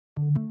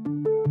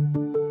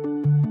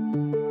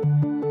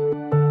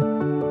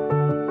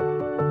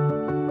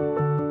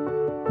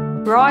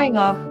Growing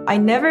up, I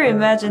never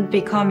imagined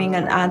becoming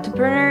an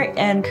entrepreneur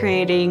and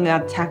creating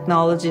a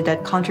technology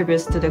that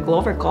contributes to the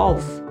global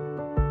goals.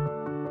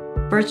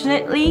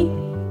 Fortunately,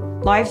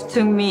 life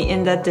took me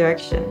in that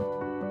direction.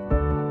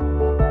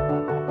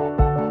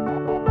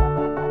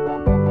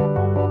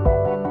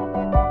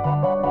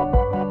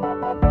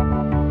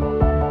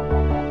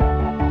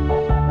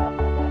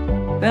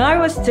 When I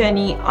was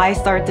 20, I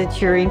started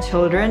tutoring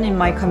children in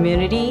my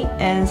community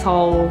in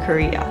Seoul,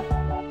 Korea.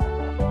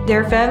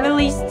 Their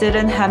families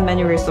didn't have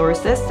many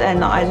resources,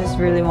 and I just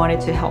really wanted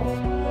to help.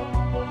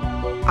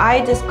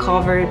 I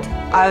discovered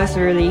I was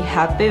really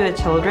happy with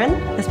children,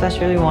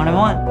 especially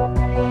one-on-one.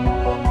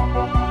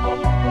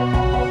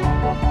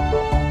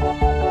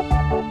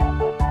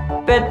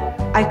 But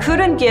I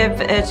couldn't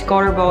give each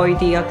girl or boy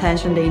the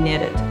attention they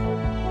needed.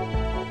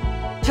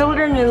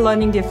 Children with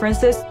learning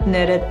differences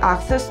needed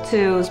access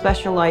to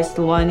specialized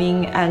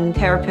learning and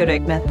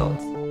therapeutic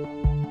methods.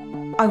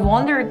 I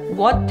wondered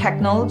what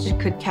technology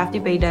could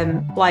captivate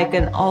them, like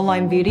an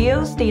online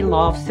videos they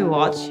love to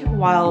watch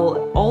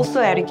while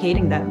also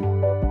educating them.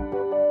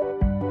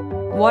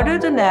 What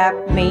would an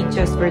app made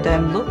just for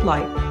them look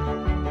like?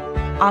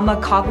 I'm a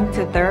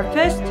cognitive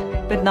therapist,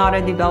 but not a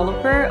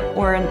developer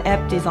or an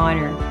app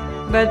designer.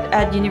 But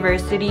at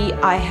university,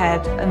 I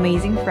had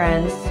amazing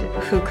friends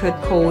who could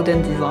code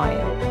and design.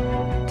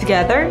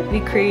 Together,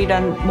 we created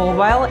a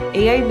mobile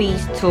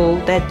AI-based tool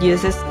that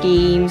uses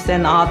games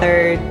and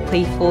other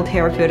playful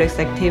therapeutics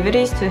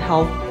activities to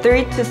help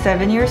 3 to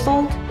 7 years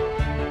old.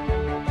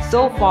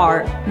 So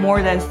far,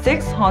 more than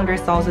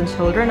 600,000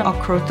 children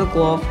across the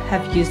globe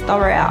have used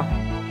our app.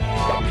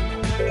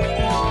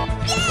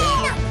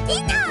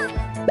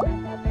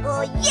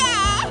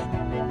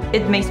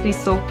 It makes me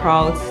so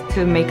proud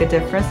to make a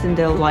difference in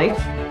their life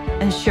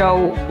and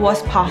show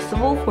what's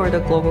possible for the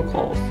global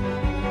goals.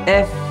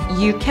 If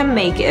you can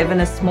make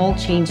even a small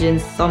change in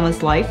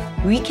someone's life,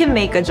 we can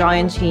make a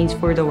giant change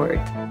for the world.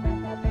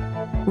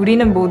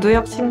 우리는 모두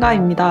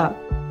혁신가입니다.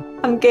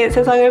 함께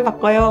세상을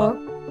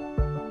바꿔요.